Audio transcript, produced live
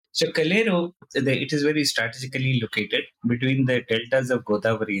So Kalero, it is very strategically located between the deltas of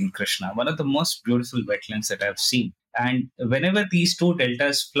Godavari and Krishna, one of the most beautiful wetlands that I've seen. And whenever these two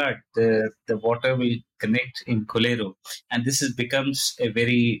deltas flood, the water will connect in Kolero, and becomes a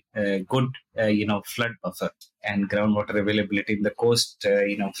very good, flood buffer. And groundwater availability in the coast,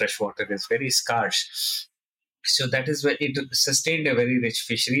 fresh water is very scarce. So that is where it sustained a very rich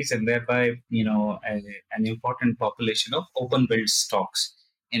fisheries, and thereby an important population of open-billed stocks.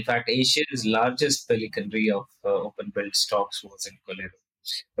 In fact, Asia's largest pelicanry of open-billed stocks was in Colero.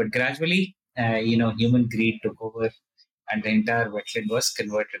 But gradually, human greed took over, and the entire wetland was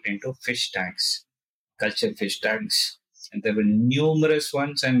converted into fish tanks, cultured fish tanks. And there were numerous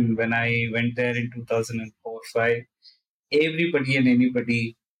ones. And when I went there in 2004-5, everybody and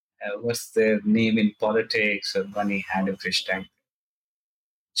anybody, what's their name in politics or money, had a fish tank.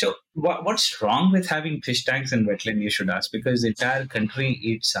 So what's wrong with having fish tanks in wetland, you should ask, because the entire country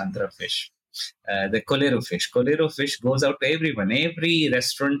eats Andhra fish. The Colero fish. Colero fish goes out to everyone. Every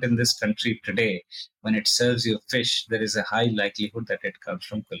restaurant in this country today, when it serves you fish, there is a high likelihood that it comes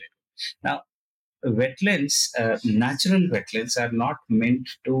from Colero. Now, natural wetlands are not meant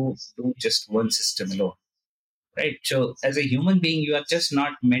to do just one system alone. Right. So as a human being, you are just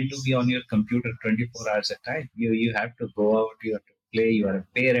not meant to be on your computer 24 hours a time. You have to go out, you have to play, you are a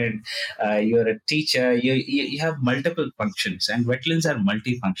parent, you are a teacher, you have multiple functions, and wetlands are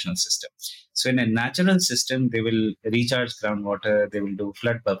multifunctional systems. So in a natural system, they will recharge groundwater, they will do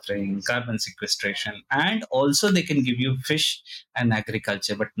flood buffering, carbon sequestration, and also they can give you fish and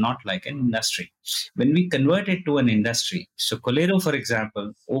agriculture, but not like an industry. When we convert it to an industry, so Colero, for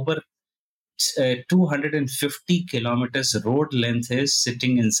example, over 250 kilometers road length is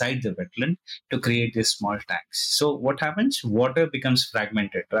sitting inside the wetland to create these small tanks. So what happens? Water becomes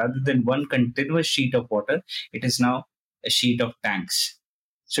fragmented. Rather than one continuous sheet of water, it is now a sheet of tanks.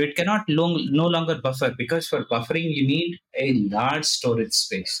 So it cannot no longer buffer, because for buffering you need a large storage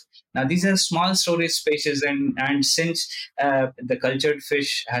space. Now these are small storage spaces, and since the cultured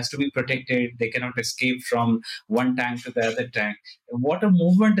fish has to be protected, they cannot escape from one tank to the other tank. Water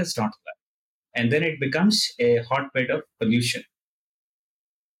movement is not allowed, and then it becomes a hotbed of pollution.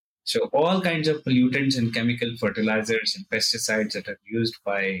 So all kinds of pollutants and chemical fertilizers and pesticides that are used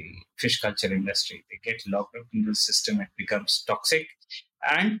by fish culture industry, they get locked up in the system and becomes toxic.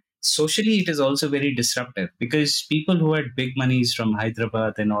 And socially, it is also very disruptive, because people who had big monies from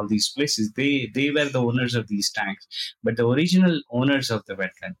Hyderabad and all these places, they were the owners of these tanks. But the original owners of the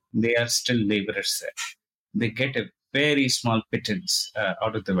wetland, they are still laborers there. They get a very small pittance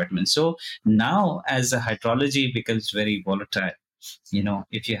out of the wetland. So now, as the hydrology becomes very volatile,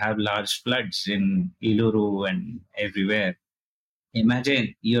 if you have large floods in Iluru and everywhere,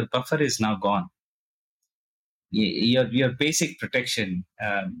 imagine your buffer is now gone. Your basic protection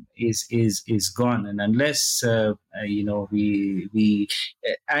is gone, and unless we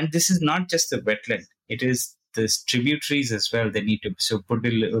and this is not just the wetland; it is the tributaries as well. They need to, so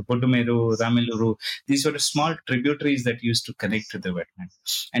Pudumeru, Ramiluru, these were the small tributaries that used to connect to the wetland,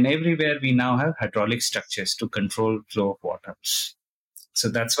 and everywhere we now have hydraulic structures to control flow of water. So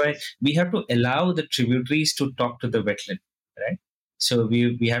that's why we have to allow the tributaries to talk to the wetland, right? So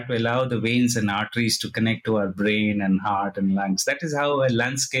we have to allow the veins and arteries to connect to our brain and heart and lungs. That is how a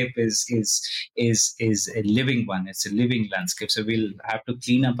landscape is a living one. It's a living landscape. So we'll have to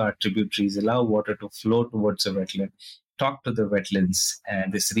clean up our tributaries, allow water to flow towards the wetland, talk to the wetlands,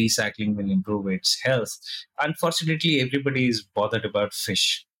 and this recycling will improve its health. Unfortunately, everybody is bothered about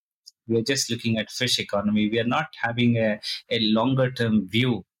fish. We are just looking at fish economy. We are not having a longer term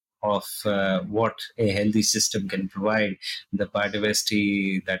view of what a healthy system can provide, the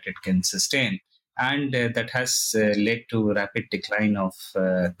biodiversity that it can sustain. And that has led to rapid decline of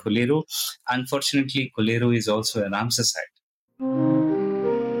Kulleru. Unfortunately, Kulleru is also a Ramsar site.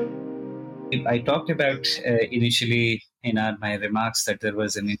 I talked about initially in my remarks that there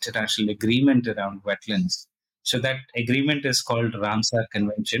was an international agreement around wetlands. So that agreement is called Ramsar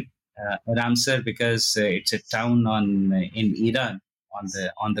Convention. Ramsar because it's a town in Iran,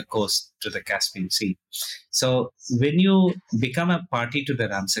 on the coast to the Caspian Sea. So when you become a party to the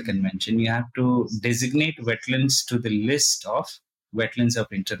Ramsar Convention, you have to designate wetlands to the list of wetlands of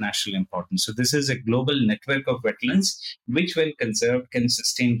international importance. So this is a global network of wetlands which, when conserved, can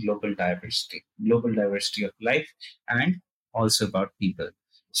sustain global diversity of life, and also about people.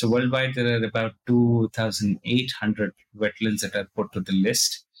 So worldwide, there are about 2,800 wetlands that are put to the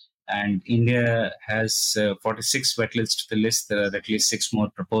list, and India has 46 wetlands to the list. There are at least 6 more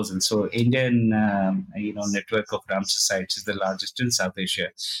proposals. So Indian, network of Ramsar sites is the largest in South Asia.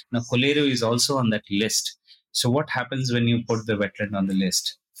 Now, Kolleru is also on that list. So what happens when you put the wetland on the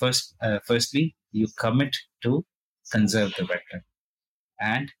list? firstly, you commit to conserve the wetland,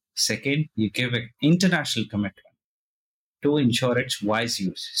 and second, you give an international commitment to ensure its wise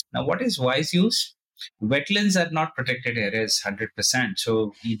use. Now, what is wise use? Wetlands are not protected areas 100%,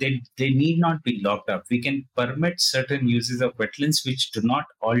 so they need not be locked up. We can permit certain uses of wetlands which do not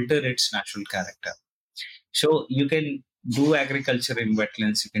alter its natural character. So you can do agriculture in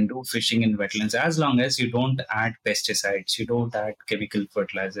wetlands, you can do fishing in wetlands as long as you don't add pesticides, you don't add chemical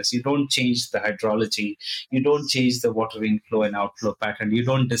fertilizers, you don't change the hydrology, you don't change the water inflow and outflow pattern, you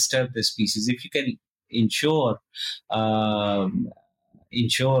don't disturb the species. If you can ensure um,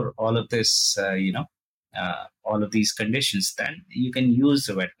 ensure all of this, all of these conditions, then you can use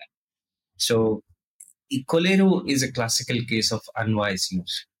the wetland. So Kolero is a classical case of unwise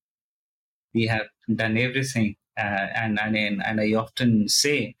use. We have done everything, and I often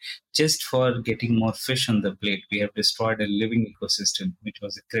say, just for getting more fish on the plate, we have destroyed a living ecosystem, which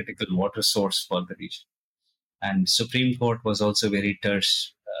was a critical water source for the region. And Supreme Court was also very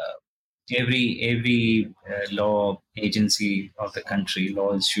terse. Every law agency of the country,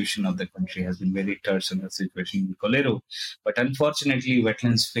 law institution of the country has been very terse on the situation in Kolero. But unfortunately,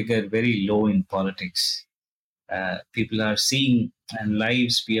 wetlands figure very low in politics. People are seeing and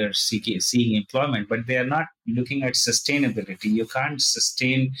lives we are seeing employment, but they are not looking at sustainability. You can't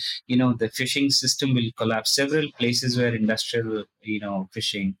sustain, the fishing system will collapse. Several places where industrial,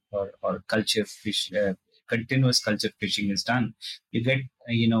 fishing or culture fish, continuous culture fishing is done, you get,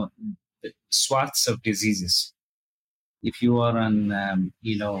 swaths of diseases. If you are on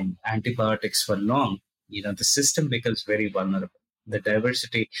antibiotics for long, the system becomes very vulnerable. The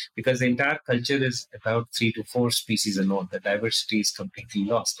diversity, because the entire culture is about 3 to 4 species alone, the diversity is completely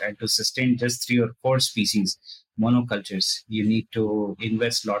lost. And to sustain just 3 or 4 species monocultures, you need to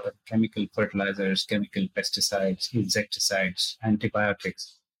invest a lot of chemical fertilizers, chemical pesticides, insecticides,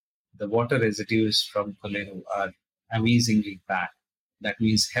 antibiotics. The water residues from Kolero are amazingly bad. That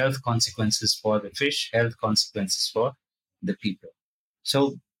means health consequences for the fish, health consequences for the people.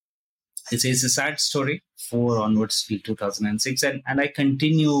 So it's a sad story, four onwards till 2006. And I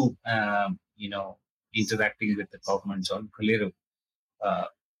continue, interacting with the governments on Kolero. Uh,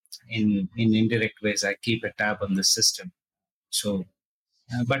 in indirect ways, I keep a tab on the system. So,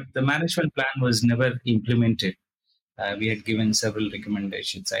 but the management plan was never implemented. We had given several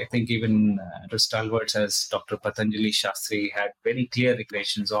recommendations. I think even stalwarts as Dr. Patanjali Shastri had very clear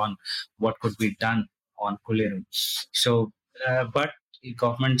recommendations on what could be done on Kulleru. So, but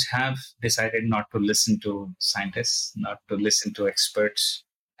governments have decided not to listen to scientists, not to listen to experts,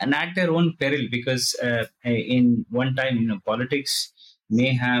 and at their own peril, because in one time, politics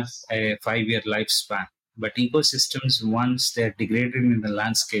may have a 5-year lifespan, but ecosystems, once they're degraded in the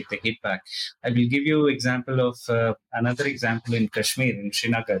landscape, they hit back. I will give you example of another example in Kashmir, in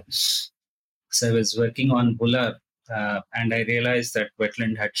Srinagar. So I was working on Bular, and I realized that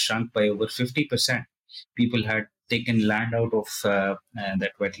wetland had shrunk by over 50%. People had taken land out of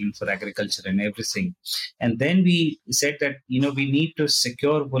that wetland for agriculture and everything. And then we said that, we need to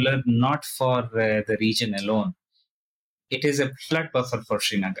secure Bular not for the region alone. It is a flood buffer for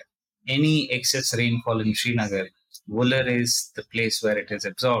Srinagar. Any excess rainfall in Srinagar, Wular is the place where it is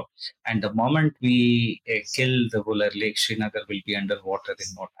absorbed. And the moment we kill the Wular Lake, Srinagar will be underwater in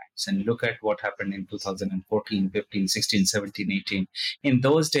no times. And look at what happened in 2014, 15, 16, 17, 18. In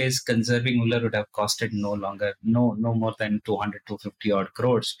those days, conserving Wular would have costed no more than 200, 250 odd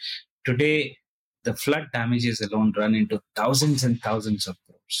crores. Today, the flood damages alone run into thousands and thousands of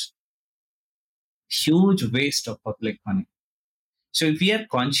crores. Huge waste of public money. So if we are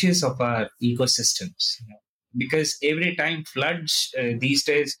conscious of our ecosystems, because every time floods these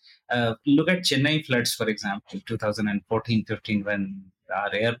days, look at Chennai floods, for example, 2014-15, when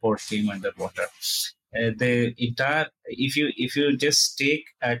our airport came underwater. The entire, if you just take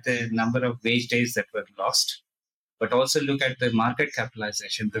at the number of wage days that were lost, but also look at the market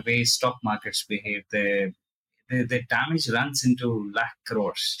capitalization, the way stock markets behave, the damage runs into lakh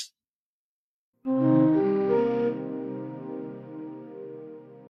crores.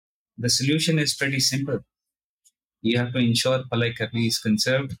 The solution is pretty simple. You have to ensure Palai Karni is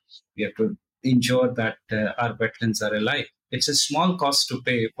conserved. We have to ensure that our wetlands are alive. It's a small cost to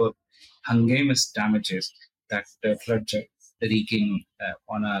pay for hungamus damages that floods are wreaking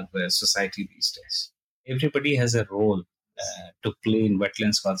on our society these days. Everybody has a role to play in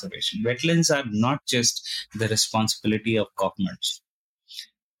wetlands conservation. Wetlands are not just the responsibility of governments.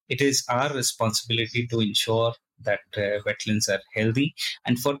 It is our responsibility to ensure that wetlands are healthy.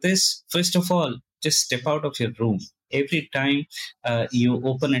 And for this, first of all, just step out of your room. Every time you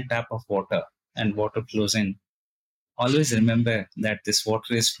open a tap of water and water flows in, always remember that this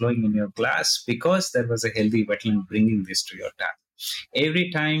water is flowing in your glass because there was a healthy wetland bringing this to your tap.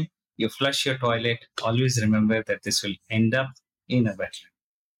 Every time you flush your toilet, always remember that this will end up in a wetland.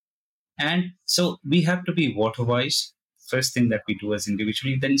 And so we have to be water wise. First thing that we do as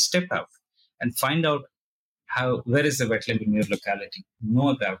individually, then step out and find out where is the wetland in your locality. Know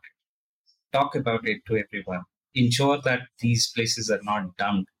about it. Talk about it to everyone. Ensure that these places are not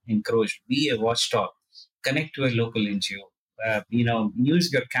dumped, encroached. Be a watchdog. Connect to a local NGO.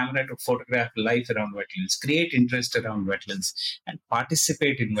 Use your camera to photograph life around wetlands. Create interest around wetlands and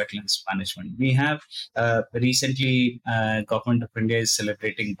participate in wetlands management. We have recently, Government of India is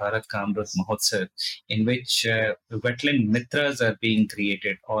celebrating Bharat Ka Amrit Mahotsav, in which wetland mitras are being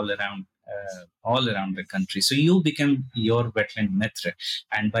created all around the country. So you become your wetland mitra,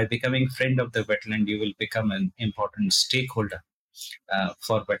 and by becoming friend of the wetland, you will become an important stakeholder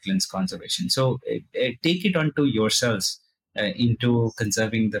for wetlands conservation. So take it onto yourselves into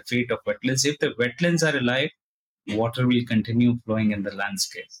conserving the fate of wetlands. If the wetlands are alive, water will continue flowing in the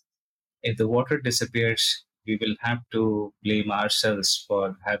landscape. If the water disappears, we will have to blame ourselves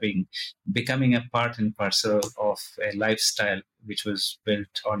for becoming a part and parcel of a lifestyle which was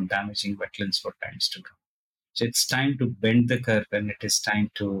built on damaging wetlands for times to come. So it's time to bend the curve, and it is time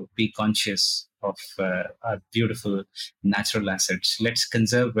to be conscious of our beautiful natural assets. Let's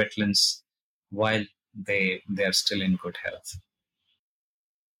conserve wetlands while they are still in good health.